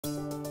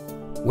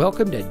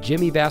Welcome to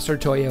Jimmy Vasser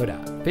Toyota,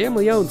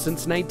 family owned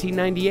since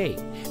 1998.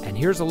 And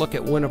here's a look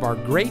at one of our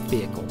great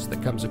vehicles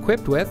that comes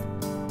equipped with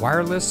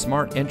wireless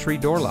smart entry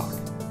door lock,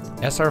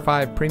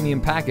 SR5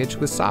 premium package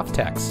with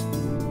Softex,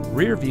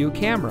 rear view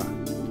camera,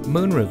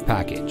 moonroof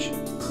package,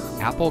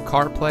 Apple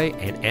CarPlay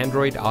and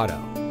Android Auto,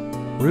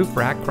 roof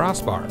rack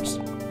crossbars,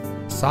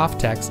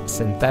 Softex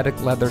synthetic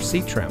leather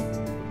seat trim,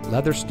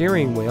 leather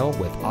steering wheel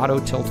with auto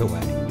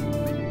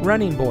tilt-away,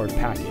 running board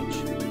package,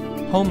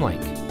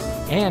 HomeLink,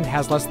 and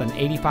has less than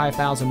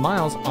 85,000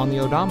 miles on the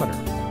odometer.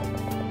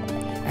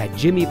 At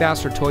Jimmy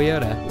Vasser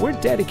Toyota, we're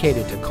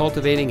dedicated to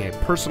cultivating a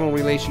personal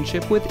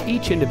relationship with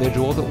each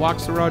individual that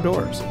walks through our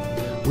doors.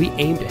 We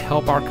aim to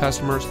help our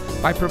customers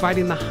by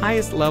providing the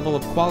highest level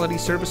of quality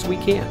service we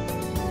can.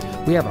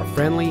 We have a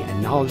friendly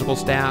and knowledgeable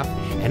staff,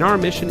 and our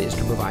mission is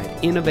to provide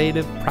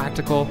innovative,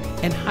 practical,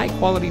 and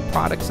high-quality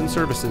products and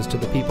services to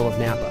the people of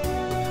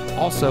Napa.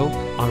 Also,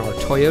 on our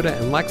Toyota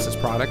and Lexus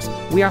products,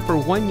 we offer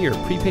 1-year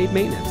prepaid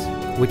maintenance,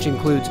 which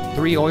includes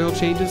 3 oil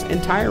changes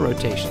and tire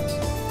rotations.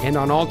 And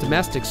on all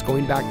domestics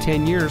going back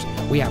 10 years,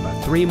 we have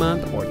a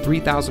 3-month or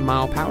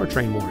 3,000-mile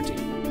powertrain warranty.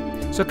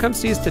 So come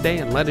see us today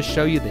and let us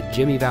show you the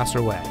Jimmy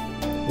Vasser way.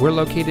 We're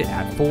located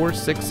at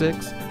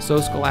 466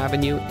 Soscol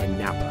Avenue in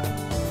Napa.